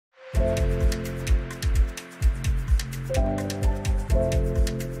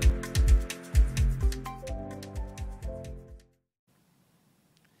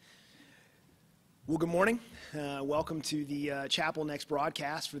Well, good morning. Welcome to the Chapel Next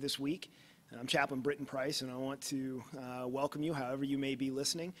broadcast for this week. I'm Chaplain Britton Price, and I want to welcome you however you may be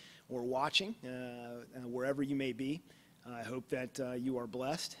listening or watching, wherever you may be. I hope that you are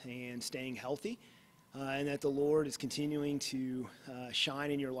blessed and staying healthy, and that the Lord is continuing to shine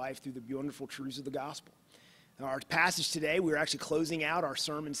in your life through the wonderful truths of the gospel. Our passage today, we're actually closing out our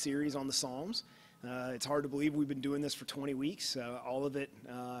sermon series on the Psalms. It's hard to believe we've been doing this for 20 weeks, all of it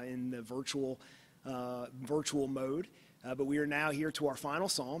in the virtual mode. But we are now here to our final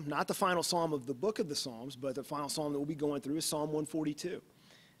psalm, not the final psalm of the book of the Psalms, but the final psalm that we'll be going through is Psalm 142.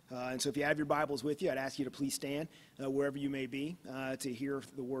 And so if you have your Bibles with you, I'd ask you to please stand wherever you may be to hear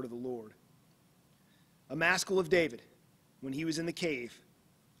the word of the Lord. A maskil of David, when he was in the cave,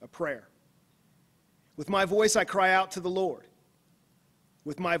 a prayer. With my voice I cry out to the Lord.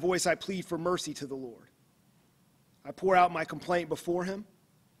 With my voice I plead for mercy to the Lord. I pour out my complaint before him.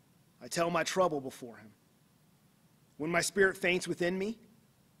 I tell my trouble before him. When my spirit faints within me,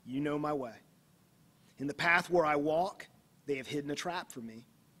 you know my way. In the path where I walk, they have hidden a trap for me.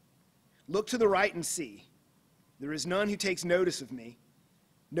 Look to the right and see. There is none who takes notice of me.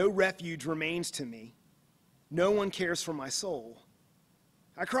 No refuge remains to me. No one cares for my soul.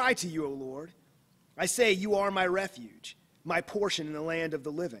 I cry to you, O Lord. I say, you are my refuge, my portion in the land of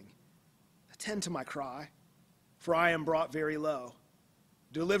the living. Attend to my cry, for I am brought very low.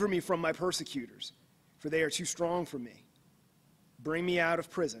 Deliver me from my persecutors, for they are too strong for me. Bring me out of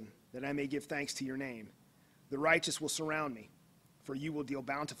prison, that I may give thanks to your name. The righteous will surround me, for you will deal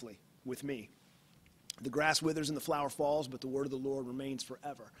bountifully with me. The grass withers and the flower falls, but the word of the Lord remains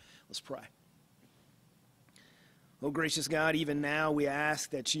forever. Let's pray. Oh, gracious God, even now we ask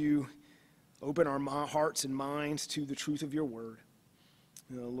that you open our hearts and minds to the truth of your word.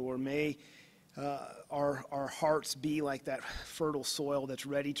 Lord, may our hearts be like that fertile soil that's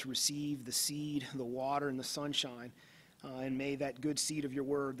ready to receive the seed, the water, and the sunshine. And may that good seed of your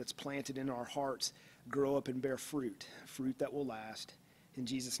word that's planted in our hearts grow up and bear fruit that will last. In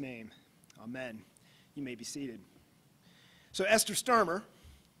Jesus' name, amen. You may be seated. So Esther Sturmer,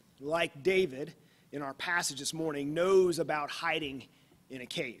 like David in our passage this morning, knows about hiding in a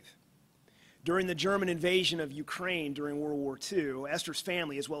cave. During the German invasion of Ukraine during World War II, Esther's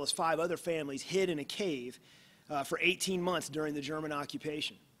family, as well as 5 other families, hid in a cave for 18 months during the German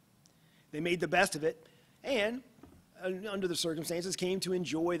occupation. They made the best of it and, under the circumstances, came to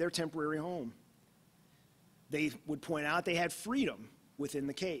enjoy their temporary home. They would point out they had freedom within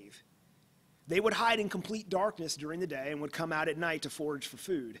the cave. They would hide in complete darkness during the day and would come out at night to forage for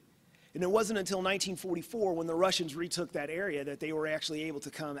food. And it wasn't until 1944, when the Russians retook that area, that they were actually able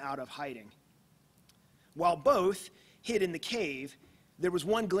to come out of hiding. While both hid in the cave, there was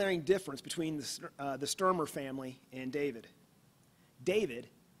one glaring difference between the Sturmer family and David. David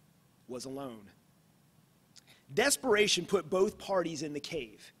was alone. Desperation put both parties in the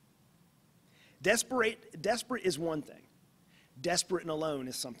cave. Desperate is one thing. Desperate and alone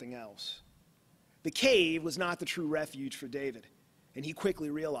is something else. The cave was not the true refuge for David, and he quickly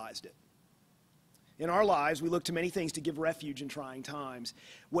realized it. In our lives, we look to many things to give refuge in trying times.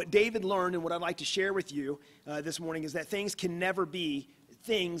 What David learned, and what I'd like to share with you this morning, is that things can never be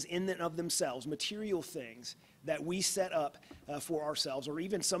things in and of themselves, material things that we set up for ourselves, or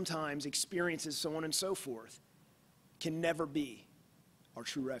even sometimes experiences, so on and so forth, can never be our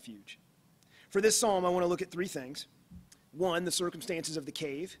true refuge. For this psalm, I want to look at 3 things. 1, the circumstances of the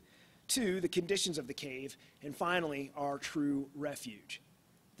cave. 2, the conditions of the cave. And finally, our true refuge.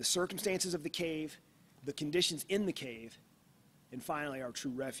 The circumstances of the cave, the conditions in the cave, and finally our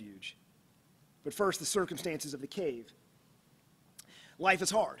true refuge. But first, the circumstances of the cave. Life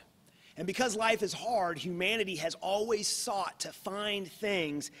is hard. And because life is hard, humanity has always sought to find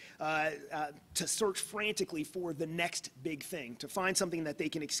things, to search frantically for the next big thing, to find something that they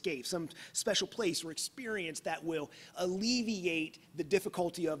can escape, some special place or experience that will alleviate the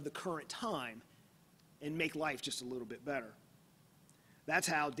difficulty of the current time and make life just a little bit better. That's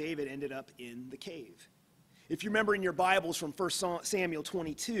how David ended up in the cave. If you remember in your Bibles from 1 Samuel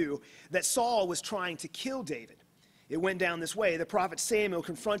 22, that Saul was trying to kill David. It went down this way. The prophet Samuel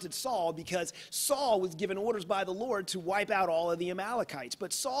confronted Saul because Saul was given orders by the Lord to wipe out all of the Amalekites.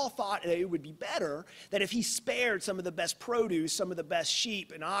 But Saul thought that it would be better that if he spared some of the best produce, some of the best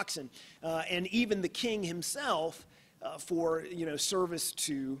sheep and oxen, and even the king himself for service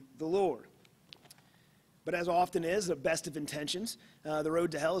to the Lord. But as often is, the best of intentions, the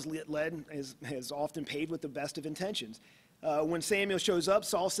road to hell is often paved with the best of intentions. When Samuel shows up,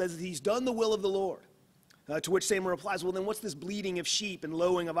 Saul says that he's done the will of the Lord. To which Samuel replies, well, then what's this bleating of sheep and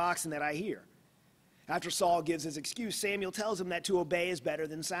lowing of oxen that I hear? After Saul gives his excuse, Samuel tells him that to obey is better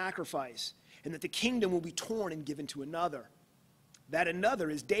than sacrifice. and that the kingdom will be torn and given to another. That another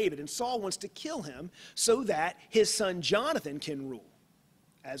is David, and Saul wants to kill him so that his son Jonathan can rule,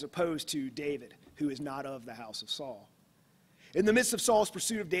 as opposed to David, who is not of the house of Saul. In the midst of Saul's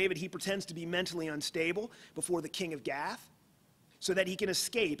pursuit of David, he pretends to be mentally unstable before the king of Gath so that he can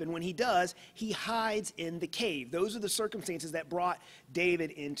escape, and when he does, he hides in the cave. Those are the circumstances that brought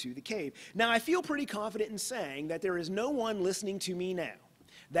David into the cave. Now, I feel pretty confident in saying that there is no one listening to me now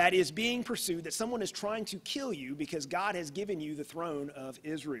that is being pursued, that someone is trying to kill you because God has given you the throne of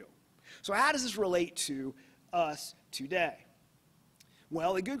Israel. So how does this relate to us today?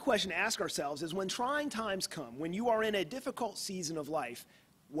 Well, a good question to ask ourselves is when trying times come, when you are in a difficult season of life,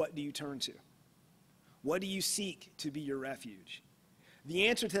 what do you turn to? What do you seek to be your refuge? The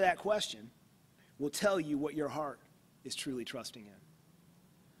answer to that question will tell you what your heart is truly trusting in.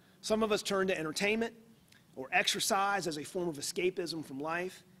 Some of us turn to entertainment or exercise as a form of escapism from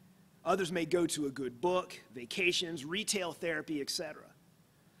life. Others may go to a good book, vacations, retail therapy, etc.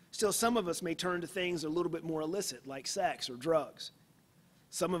 Still, some of us may turn to things a little bit more illicit, like sex or drugs.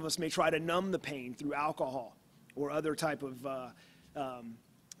 Some of us may try to numb the pain through alcohol or other type of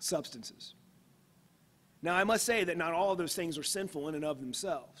substances. Now, I must say that not all of those things are sinful in and of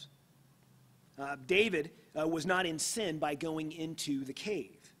themselves. David was not in sin by going into the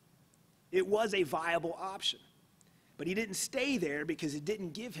cave. It was a viable option. But he didn't stay there because it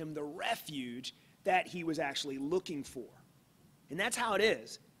didn't give him the refuge that he was actually looking for. And that's how it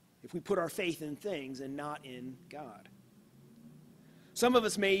is if we put our faith in things and not in God. Some of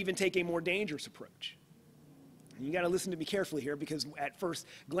us may even take a more dangerous approach. And you got to listen to me carefully here because at first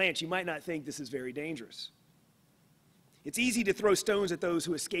glance you might not think this is very dangerous. It's easy to throw stones at those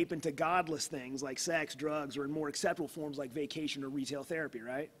who escape into godless things like sex, drugs, or in more acceptable forms like vacation or retail therapy,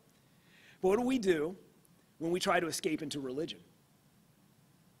 right? But what do we do when we try to escape into religion?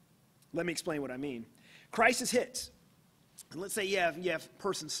 Let me explain what I mean. Crisis hits. And let's say you have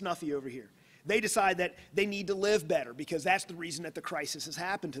person Snuffy over here. They decide that they need to live better because that's the reason that the crisis has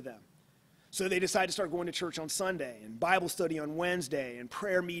happened to them. So they decide to start going to church on Sunday and Bible study on Wednesday and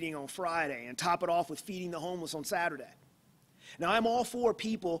prayer meeting on Friday and top it off with feeding the homeless on Saturday. Now, I'm all for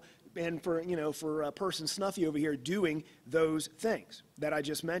people and for person Snuffy over here doing those things that I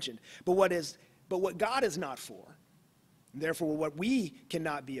just mentioned. But what God is not for, and therefore what we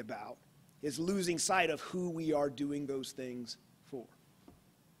cannot be about, is losing sight of who we are doing those things for.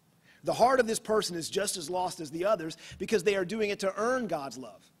 The heart of this person is just as lost as the others because they are doing it to earn God's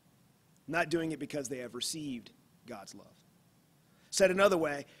love, not doing it because they have received God's love. Said another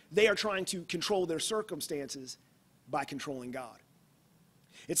way, they are trying to control their circumstances by controlling God.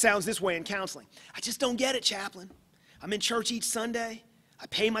 It sounds this way in counseling. I just don't get it, chaplain. I'm in church each Sunday. I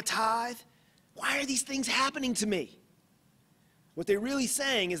pay my tithe. Why are these things happening to me? What they're really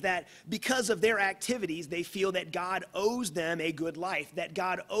saying is that because of their activities, they feel that God owes them a good life, that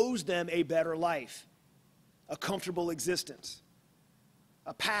God owes them a better life, a comfortable existence,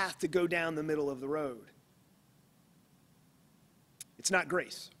 a path to go down the middle of the road. It's not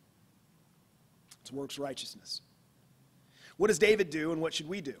grace. It's works righteousness. What does David do and what should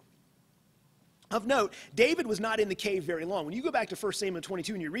we do? Of note, David was not in the cave very long. When you go back to 1 Samuel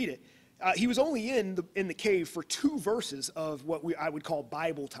 22 and you read it, he was only in the cave for 2 verses of what I would call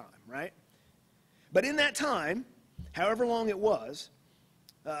Bible time, right? But in that time, however long it was,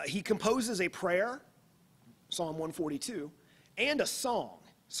 he composes a prayer, Psalm 142, and a song,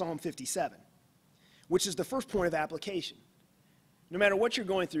 Psalm 57, which is the first point of application. No matter what you're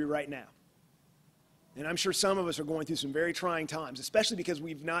going through right now, and I'm sure some of us are going through some very trying times, especially because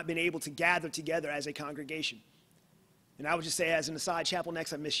we've not been able to gather together as a congregation. And I would just say as an aside, Chapel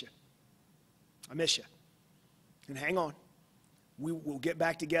Next, I miss you. I miss you. And hang on. We will get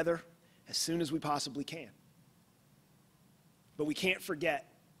back together as soon as we possibly can. But we can't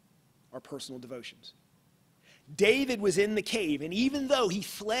forget our personal devotions. David was in the cave, and even though he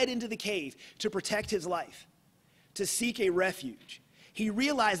fled into the cave to protect his life, to seek a refuge, he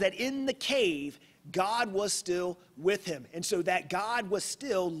realized that in the cave, God was still with him. And so that God was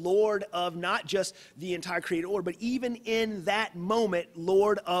still Lord of not just the entire created order, but even in that moment,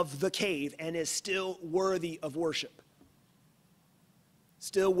 Lord of the cave, and is still worthy of worship.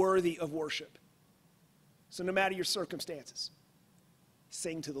 Still worthy of worship. So no matter your circumstances,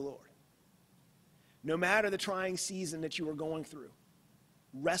 sing to the Lord. No matter the trying season that you are going through,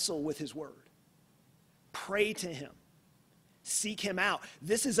 wrestle with his word. Pray to him. Seek him out.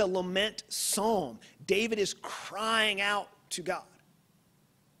 This is a lament psalm. David is crying out to God.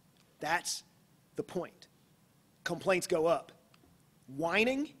 That's the point. Complaints go up.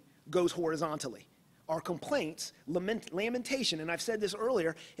 Whining goes horizontally. our complaints, lamentation, and I've said this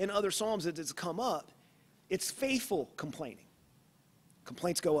earlier in other Psalms that it's come up, it's faithful complaining.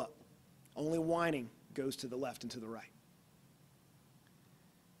 Complaints go up. Only whining goes to the left and to the right.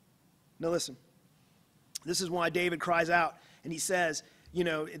 Now listen, this is why David cries out, and he says,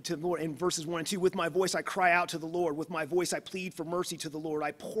 to the Lord in verses 1 and 2, with my voice I cry out to the Lord. With my voice I plead for mercy to the Lord.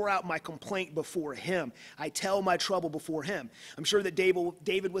 I pour out my complaint before him. I tell my trouble before him. I'm sure that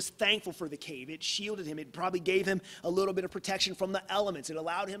David was thankful for the cave. It shielded him. It probably gave him a little bit of protection from the elements. It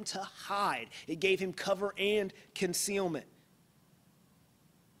allowed him to hide. It gave him cover and concealment.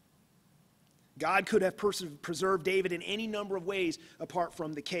 God could have preserved David in any number of ways apart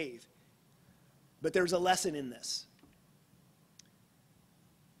from the cave. But there's a lesson in this.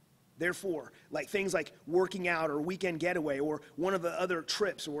 Therefore, like things like working out or weekend getaway or one of the other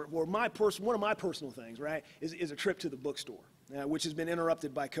trips or one of my personal things, right, is a trip to the bookstore, which has been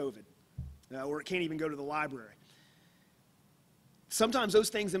interrupted by COVID, or it can't even go to the library. Sometimes those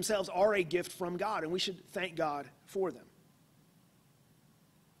things themselves are a gift from God, and we should thank God for them.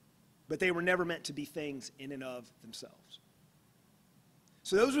 But they were never meant to be things in and of themselves.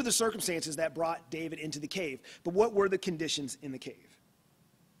 So those were the circumstances that brought David into the cave. But what were the conditions in the cave?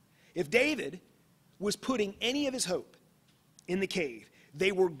 If David was putting any of his hope in the cave,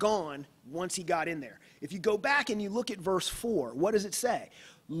 they were gone once he got in there. If you go back and you look at verse 4, what does it say?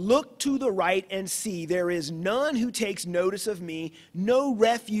 Look to the right and see, there is none who takes notice of me, no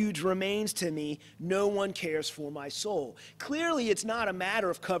refuge remains to me, no one cares for my soul. Clearly it's not a matter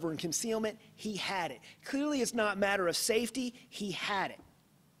of cover and concealment, he had it. Clearly it's not a matter of safety, he had it.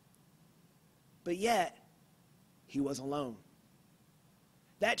 But yet, he was alone.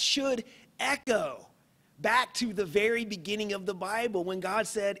 That should echo back to the very beginning of the Bible when God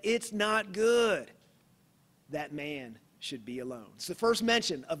said, it's not good that man should be alone. It's the first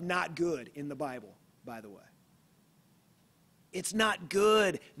mention of not good in the Bible, by the way. It's not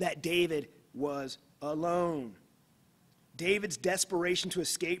good that David was alone. David's desperation to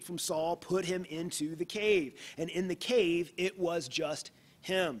escape from Saul put him into the cave. And in the cave, it was just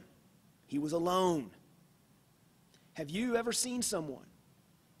him. He was alone. Have you ever seen someone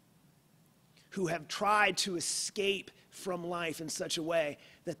who have tried to escape from life in such a way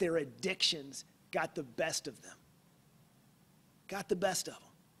that their addictions got the best of them? Got the best of them.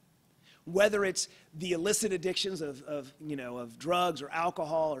 Whether it's the illicit addictions of drugs or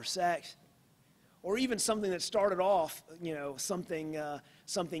alcohol or sex, or even something that started off, something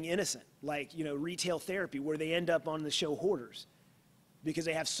innocent, like, retail therapy, where they end up on the show hoarders because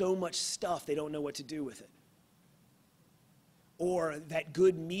they have so much stuff they don't know what to do with it. Or that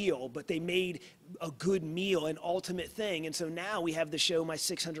good meal, but they made a good meal an ultimate thing, and so now we have the show My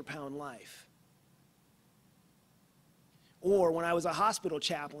 600-Pound Life. Or when I was a hospital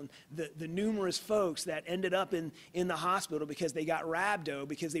chaplain, the numerous folks that ended up in the hospital because they got rhabdo,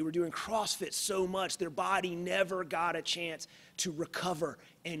 because they were doing CrossFit so much, their body never got a chance to recover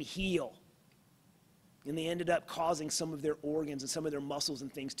and heal. And they ended up causing some of their organs and some of their muscles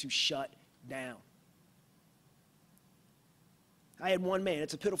and things to shut down. I had one man,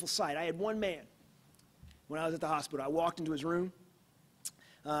 it's a pitiful sight. I had one man when I was at the hospital. I walked into his room,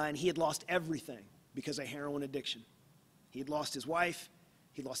 and he had lost everything because of heroin addiction. He had lost his wife,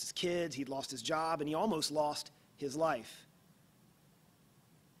 he'd lost his kids, he'd lost his job, and he almost lost his life.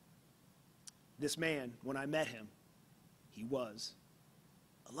 This man, when I met him, he was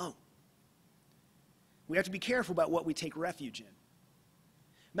alone. We have to be careful about what we take refuge in.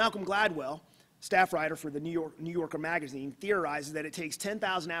 Malcolm Gladwell, staff writer for the New Yorker magazine, theorizes that it takes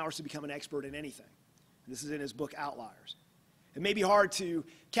 10,000 hours to become an expert in anything. This is in his book, Outliers. It may be hard to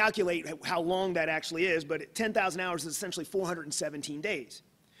calculate how long that actually is, but 10,000 hours is essentially 417 days.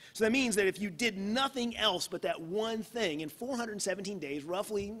 So that means that if you did nothing else but that one thing in 417 days,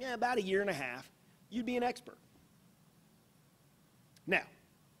 roughly about a year and a half, you'd be an expert. Now,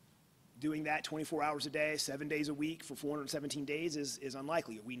 doing that 24 hours a day, 7 days a week for 417 days is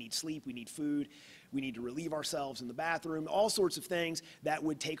unlikely. We need sleep, we need food, we need to relieve ourselves in the bathroom, all sorts of things that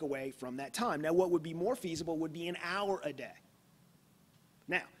would take away from that time. Now, what would be more feasible would be an hour a day.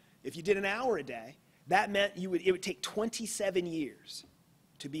 Now, if you did an hour a day, that meant it would take 27 years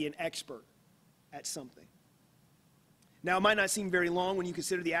to be an expert at something. Now, it might not seem very long when you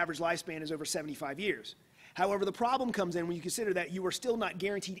consider the average lifespan is over 75 years. However, the problem comes in when you consider that you are still not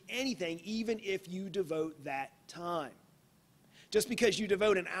guaranteed anything even if you devote that time. Just because you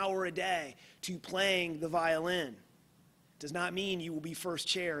devote an hour a day to playing the violin does not mean you will be first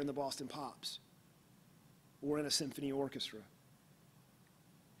chair in the Boston Pops or in a symphony orchestra.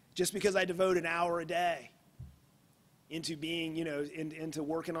 Just because I devote an hour a day into being, into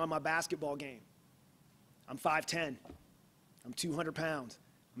working on my basketball game I'm 5'10". I'm 200 pounds.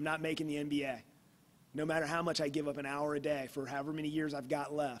 I'm not making the NBA. No matter how much I give up an hour a day for however many years I've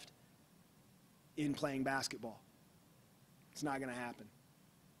got left in playing basketball. It's not going to happen.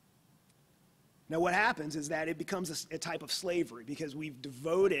 Now, what happens is that it becomes a type of slavery because we've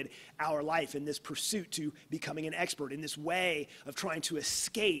devoted our life in this pursuit to becoming an expert, in this way of trying to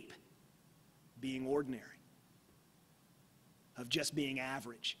escape being ordinary, of just being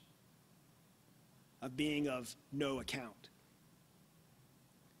average, of being of no account.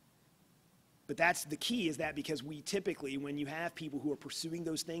 But that's the key, is that because we typically, when you have people who are pursuing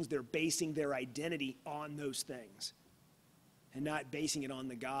those things, they're basing their identity on those things and not basing it on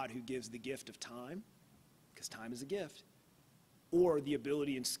the God who gives the gift of time, because time is a gift, or the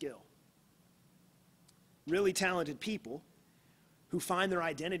ability and skill. Really talented people who find their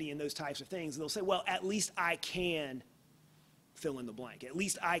identity in those types of things, they'll say, well, at least I can fill in the blank. At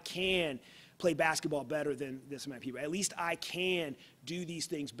least I can play basketball better than this amount of people. At least I can do these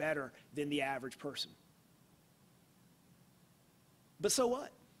things better than the average person. But so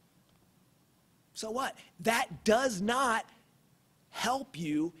what? So what? That does not help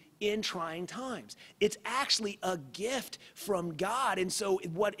you in trying times. It's actually a gift from God. And so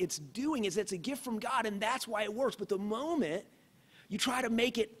what it's doing is it's a gift from God, and that's why it works. But the moment you try to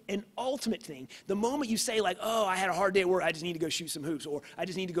make it an ultimate thing, the moment you say, like, oh, I had a hard day at work, I just need to go shoot some hoops, or I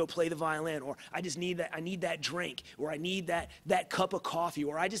just need to go play the violin, or I need that drink, or I need that cup of coffee,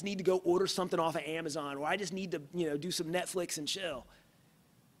 or I just need to go order something off of Amazon, or I just need to, do some Netflix and chill.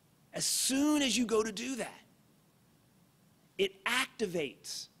 As soon as you go to do that, it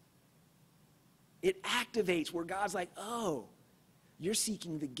activates. It activates where God's like, oh, you're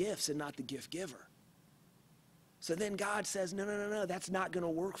seeking the gifts and not the gift giver. So then God says, no, that's not going to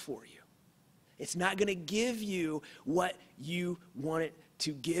work for you. It's not going to give you what you want it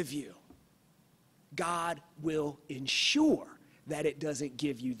to give you. God will ensure that it doesn't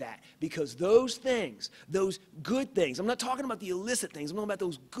give you that. Because those things, those good things, I'm not talking about the illicit things, I'm talking about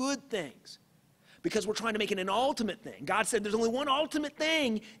those good things. Because we're trying to make it an ultimate thing. God said there's only one ultimate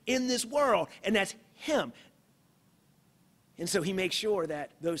thing in this world, and that's Him. And so He makes sure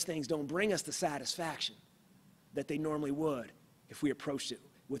that those things don't bring us the satisfaction that they normally would if we approached it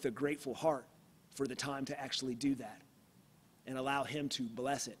with a grateful heart for the time to actually do that and allow Him to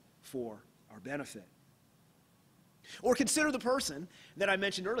bless it for our benefit. Or consider the person that I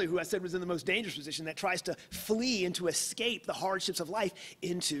mentioned earlier, who I said was in the most dangerous position, that tries to flee and to escape the hardships of life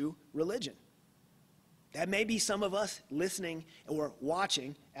into religion. That may be some of us listening or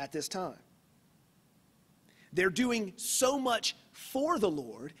watching at this time. They're doing so much for the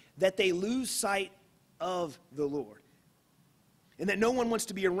Lord that they lose sight of the Lord. And that no one wants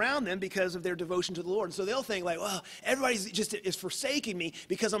to be around them because of their devotion to the Lord. And so they'll think like, well, everybody's just is forsaking me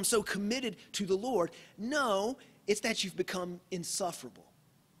because I'm so committed to the Lord. No, it's that you've become insufferable.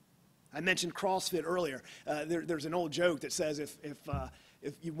 I mentioned CrossFit earlier. There's an old joke that says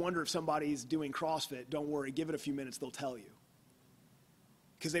if you wonder if somebody's doing CrossFit, don't worry, give it a few minutes, they'll tell you.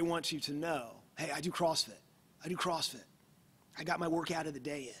 Because they want you to know, hey, I do CrossFit. I do CrossFit. I got my workout of the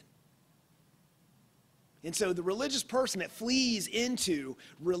day in. And so the religious person that flees into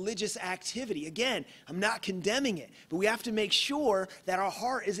religious activity, again, I'm not condemning it, but we have to make sure that our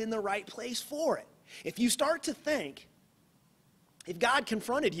heart is in the right place for it. If you start to think, if God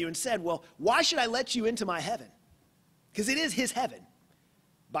confronted you and said, well, why should I let you into my heaven? Because it is His heaven.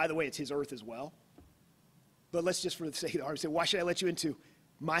 By the way, it's His earth as well. But let's just, for the sake of the argument, say, why should I let you into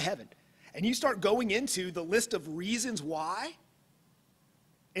my heaven? And you start going into the list of reasons why,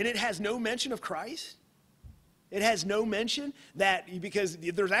 and it has no mention of Christ. It has no mention that, because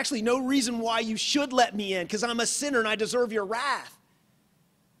there's actually no reason why you should let me in, because I'm a sinner and I deserve your wrath.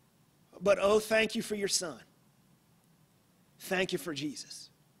 But oh, thank you for your Son. Thank you for Jesus.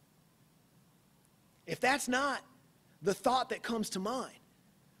 If that's not the thought that comes to mind,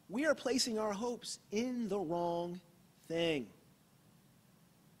 we are placing our hopes in the wrong thing.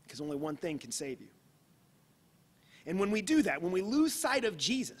 Because only one thing can save you. And when we do that, when we lose sight of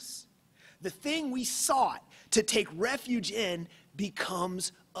Jesus, the thing we sought to take refuge in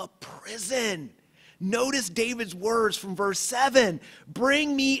becomes a prison. Notice David's words from verse 7.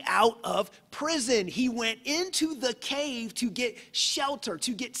 Bring me out of prison. He went into the cave to get shelter,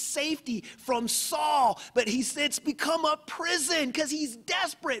 to get safety from Saul. But he said it's become a prison because he's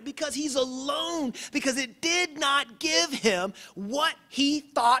desperate, because he's alone, because it did not give him what he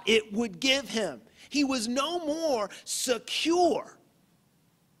thought it would give him. He was no more secure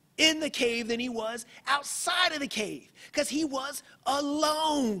in the cave than he was outside of the cave, because he was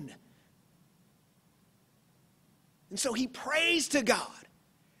alone. And so he prays to God,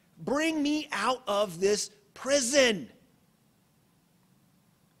 bring me out of this prison.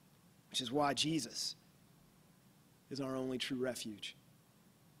 Which is why Jesus is our only true refuge.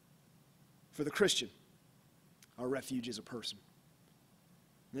 For the Christian, our refuge is a person.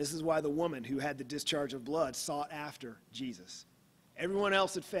 And this is why the woman who had the discharge of blood sought after Jesus. Everyone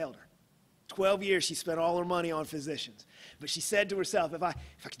else had failed her. 12 years she spent all her money on physicians. But she said to herself, if I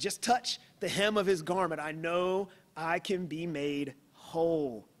could just touch the hem of his garment, I know I can be made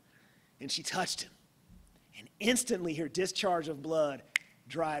whole. And she touched him. And instantly her discharge of blood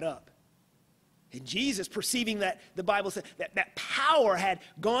dried up. And Jesus, perceiving that the Bible said that power had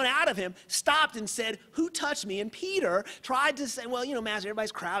gone out of him, stopped and said, who touched me? And Peter tried to say, well, Master,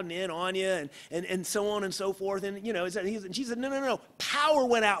 everybody's crowding in on you and so on and so forth. And, and Jesus said, no. Power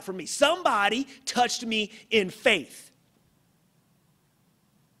went out from me. Somebody touched me in faith.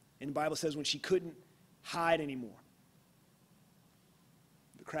 And the Bible says when she couldn't hide anymore,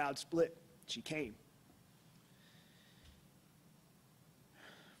 the crowd split. She came.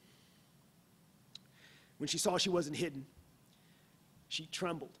 When she saw she wasn't hidden, she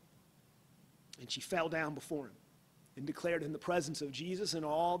trembled, and she fell down before him and declared in the presence of Jesus and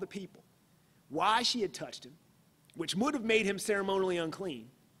all the people why she had touched him, which would have made him ceremonially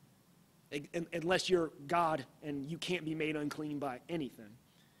unclean, unless you're God and you can't be made unclean by anything,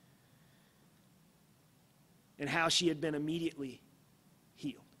 and how she had been immediately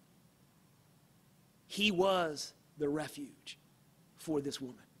healed. He was the refuge for this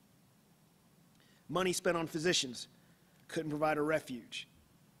woman. Money spent on physicians couldn't provide a refuge.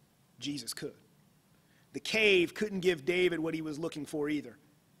 Jesus could. The cave couldn't give David what he was looking for either.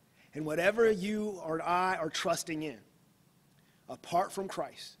 And whatever you or I are trusting in, apart from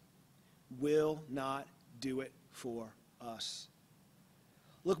Christ, will not do it for us.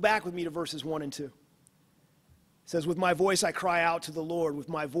 Look back with me to verses 1 and 2. It says, with my voice I cry out to the Lord. With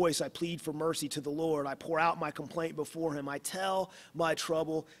my voice I plead for mercy to the Lord. I pour out my complaint before him. I tell my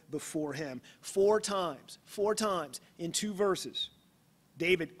trouble before him. 4 times in 2 verses,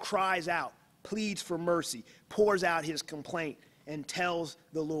 David cries out, pleads for mercy, pours out his complaint, and tells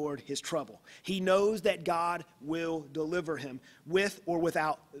the Lord his trouble. He knows that God will deliver him with or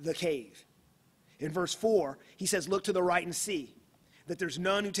without the cave. In verse 4, he says, look to the right and see that there's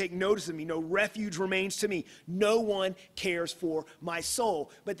none who take notice of me. No refuge remains to me. No one cares for my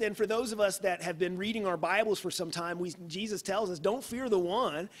soul. But then for those of us that have been reading our Bibles for some time, Jesus tells us, don't fear the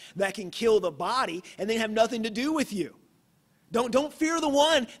one that can kill the body and then have nothing to do with you. Don't fear the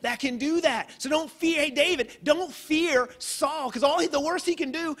one that can do that. So don't fear, hey David, don't fear Saul, because the worst he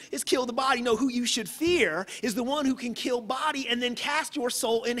can do is kill the body. No, who you should fear is the one who can kill body and then cast your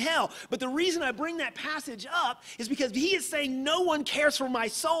soul in hell. But the reason I bring that passage up is because he is saying no one cares for my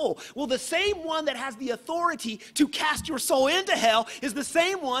soul. Well, the same one that has the authority to cast your soul into hell is the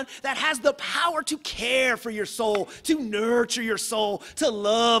same one that has the power to care for your soul, to nurture your soul, to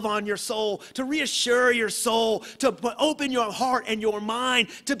love on your soul, to reassure your soul, to open your heart and your mind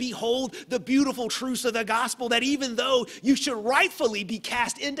to behold the beautiful truths of the gospel, that even though you should rightfully be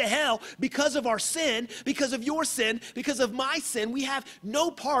cast into hell because of our sin, because of your sin, because of my sin, we have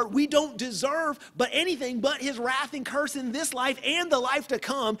no part, we don't deserve but anything but his wrath and curse in this life and the life to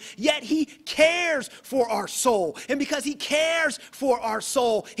come, yet he cares for our soul. And because he cares for our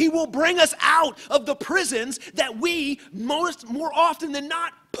soul, he will bring us out of the prisons that we more often than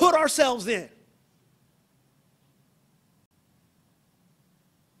not put ourselves in.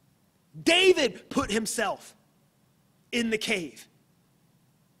 David put himself in the cave.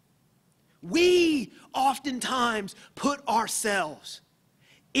 We oftentimes put ourselves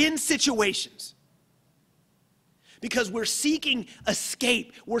in situations because we're seeking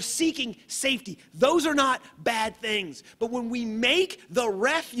escape, we're seeking safety. Those are not bad things. But when we make the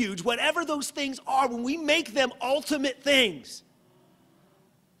refuge, whatever those things are, when we make them ultimate things,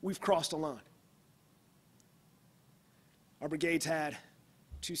 we've crossed a line. Our brigades had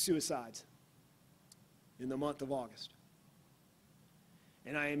 2 suicides in the month of August.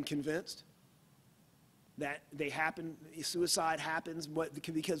 And I am convinced that suicide happens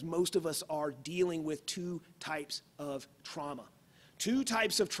because most of us are dealing with 2 types of trauma. 2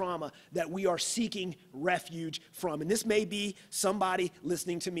 types of trauma that we are seeking refuge from. And this may be somebody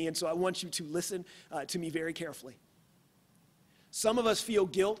listening to me, and so I want you to listen to me very carefully. Some of us feel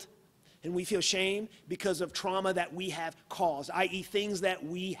guilt and we feel shame because of trauma that we have caused, i.e. things that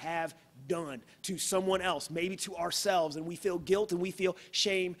we have done to someone else, maybe to ourselves, and we feel guilt and we feel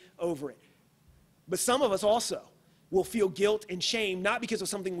shame over it. But some of us also will feel guilt and shame, not because of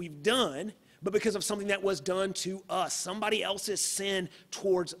something we've done, but because of something that was done to us, somebody else's sin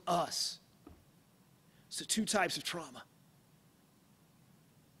towards us. So 2 types of trauma.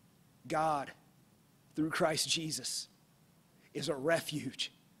 God, through Christ Jesus, is a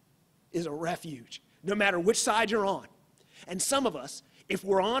refuge, no matter which side you're on. And some of us, if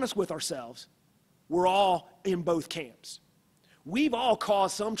we're honest with ourselves, we're all in both camps. We've all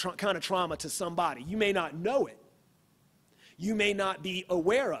caused some kind of trauma to somebody. You may not know it. You may not be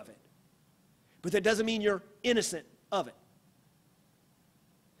aware of it. But that doesn't mean you're innocent of it.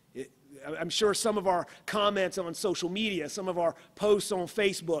 I'm sure some of our comments on social media, some of our posts on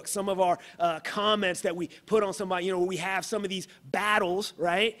Facebook, some of our comments that we put on somebody, we have some of these battles,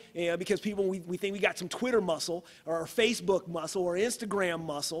 right? Because people, we think we got some Twitter muscle or Facebook muscle or Instagram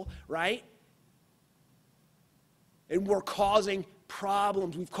muscle, right? And we're causing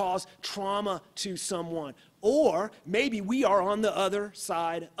problems. We've caused trauma to someone. Or maybe we are on the other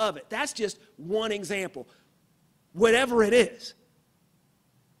side of it. That's just one example. Whatever it is,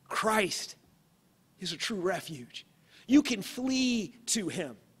 Christ is a true refuge. You can flee to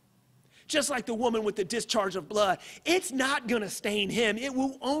him. Just like the woman with the discharge of blood, it's not going to stain him. It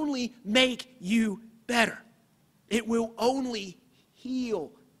will only make you better. It will only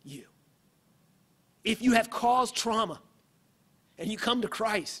heal you. If you have caused trauma and you come to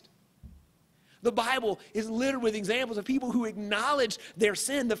Christ, the Bible is littered with examples of people who acknowledged their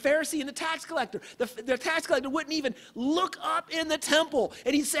sin. The Pharisee and the tax collector. The tax collector wouldn't even look up in the temple.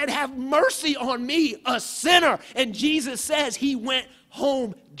 And he said, have mercy on me, a sinner. And Jesus says he went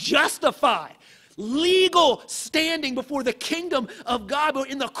home justified. Legal standing before the kingdom of God, but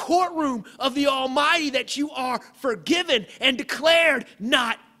in the courtroom of the Almighty, that you are forgiven and declared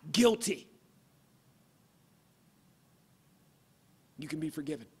not guilty. You can be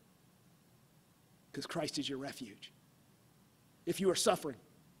forgiven because Christ is your refuge. If you are suffering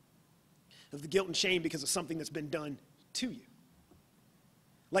of the guilt and shame because of something that's been done to you,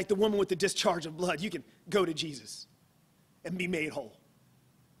 like the woman with the discharge of blood, you can go to Jesus and be made whole.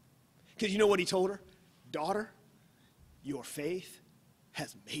 Because you know what he told her? Daughter, your faith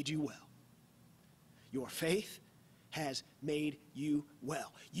has made you well. Your faith has made you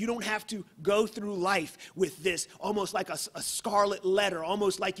well. You don't have to go through life with this almost like a scarlet letter,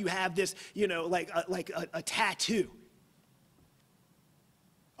 almost like you have this, like a tattoo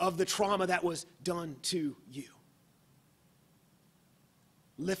of the trauma that was done to you.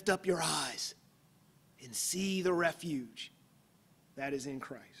 Lift up your eyes and see the refuge that is in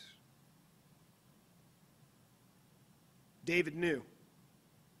Christ. David knew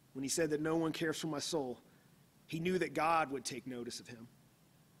when he said that no one cares for my soul, he knew that God would take notice of him.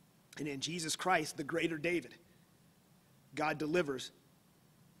 And in Jesus Christ, the greater David, God delivers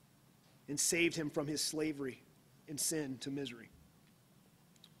and saved him from his slavery and sin to misery.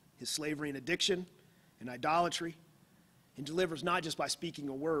 His slavery and addiction and idolatry, and delivers not just by speaking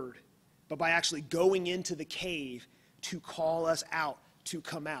a word, but by actually going into the cave to call us out, to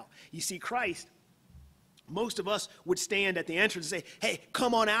come out. You see, Christ, most of us would stand at the entrance and say, hey,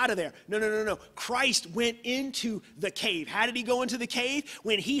 come on out of there. No. Christ went into the cave. How did he go into the cave?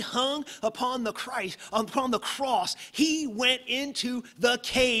 When he hung upon the cross, he went into the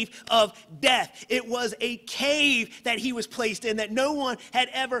cave of death. It was a cave that he was placed in that no one had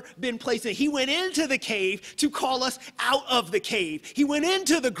ever been placed in. He went into the cave to call us out of the cave. He went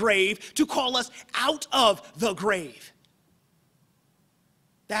into the grave to call us out of the grave.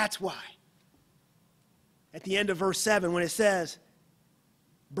 That's why. At the end of verse 7, when it says,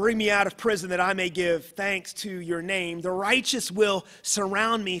 bring me out of prison that I may give thanks to your name, the righteous will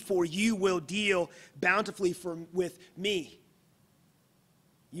surround me, for you will deal bountifully with me.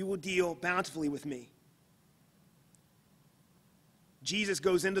 You will deal bountifully with me. Jesus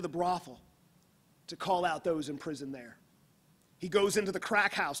goes into the brothel to call out those in prison there. He goes into the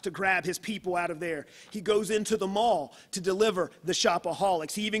crack house to grab his people out of there. He goes into the mall to deliver the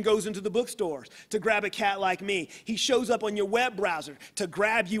shopaholics. He even goes into the bookstores to grab a cat like me. He shows up on your web browser to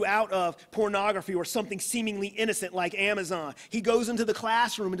grab you out of pornography or something seemingly innocent like Amazon. He goes into the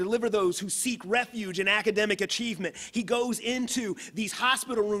classroom and deliver those who seek refuge in academic achievement. He goes into these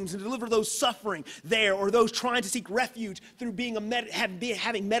hospital rooms and deliver those suffering there, or those trying to seek refuge through being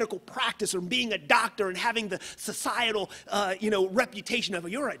having medical practice, or being a doctor and having the societal reputation of,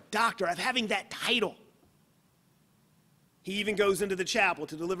 you're a doctor, of having that title. He even goes into the chapel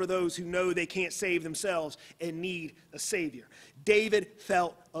to deliver those who know they can't save themselves and need a Savior. David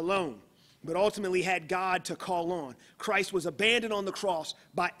felt alone, but ultimately had God to call on. Christ was abandoned on the cross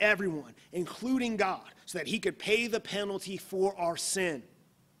by everyone, including God, so that he could pay the penalty for our sin.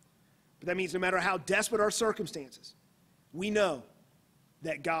 But that means no matter how desperate our circumstances, we know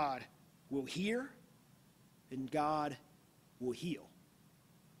that God will hear and God will heal.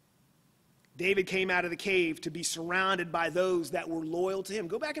 David came out of the cave to be surrounded by those that were loyal to him.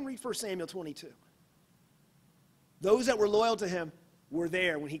 Go back and read 1 Samuel 22. Those that were loyal to him were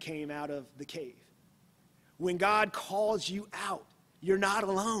there when he came out of the cave. When God calls you out, you're not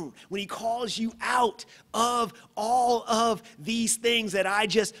alone. When he calls you out of all of these things that I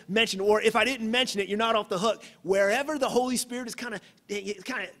just mentioned, or if I didn't mention it, you're not off the hook. Wherever the Holy Spirit is kind of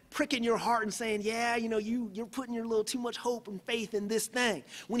pricking your heart and saying, yeah, you know, you're putting your little too much hope and faith in this thing.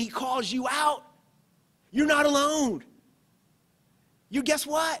 When he calls you out, you're not alone. Guess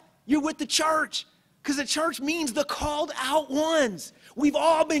what? You're with the church, because the church means the called out ones. We've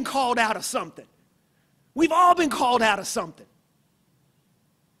all been called out of something. We've all been called out of something.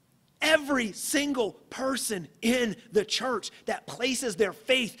 Every single person in the church that places their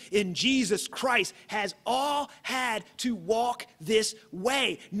faith in Jesus Christ has all had to walk this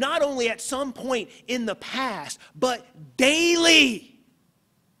way. Not only at some point in the past, but daily.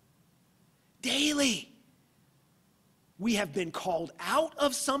 Daily. We have been called out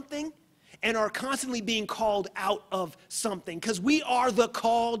of something and are constantly being called out of something, because we are the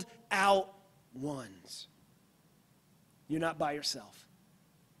called out ones. You're not by yourself.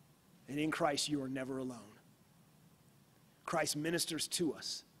 And in Christ, you are never alone. Christ ministers to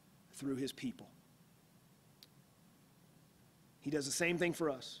us through his people. He does the same thing for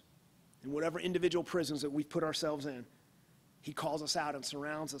us. In whatever individual prisons that we've put ourselves in, he calls us out and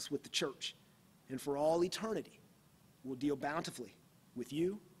surrounds us with the church. And for all eternity, will deal bountifully with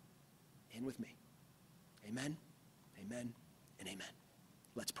you and with me. Amen, amen, and amen.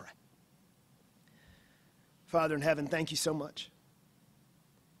 Let's pray. Father in heaven, thank you so much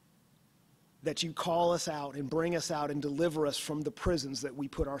that you call us out and bring us out and deliver us from the prisons that we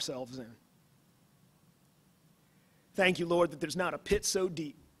put ourselves in. Thank you, Lord, that there's not a pit so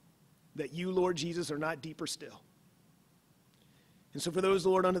deep that you, Lord Jesus, are not deeper still. And so for those,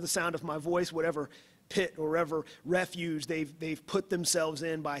 Lord, under the sound of my voice, whatever pit or whatever refuge they've put themselves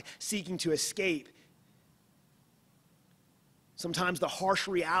in by seeking to escape sometimes the harsh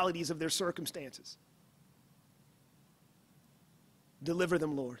realities of their circumstances, deliver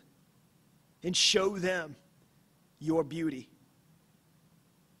them, Lord, and show them your beauty.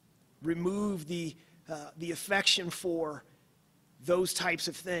 Remove the affection for those types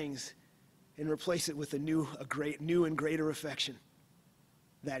of things and replace it with a new and greater affection.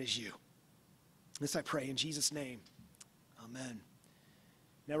 That is you. This I pray in Jesus' name. Amen.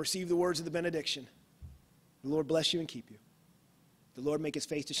 Now receive the words of the benediction. The Lord bless you and keep you. The Lord make his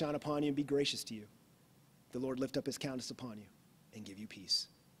face to shine upon you and be gracious to you. The Lord lift up his countenance upon you and give you peace.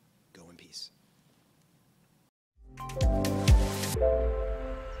 Go in peace.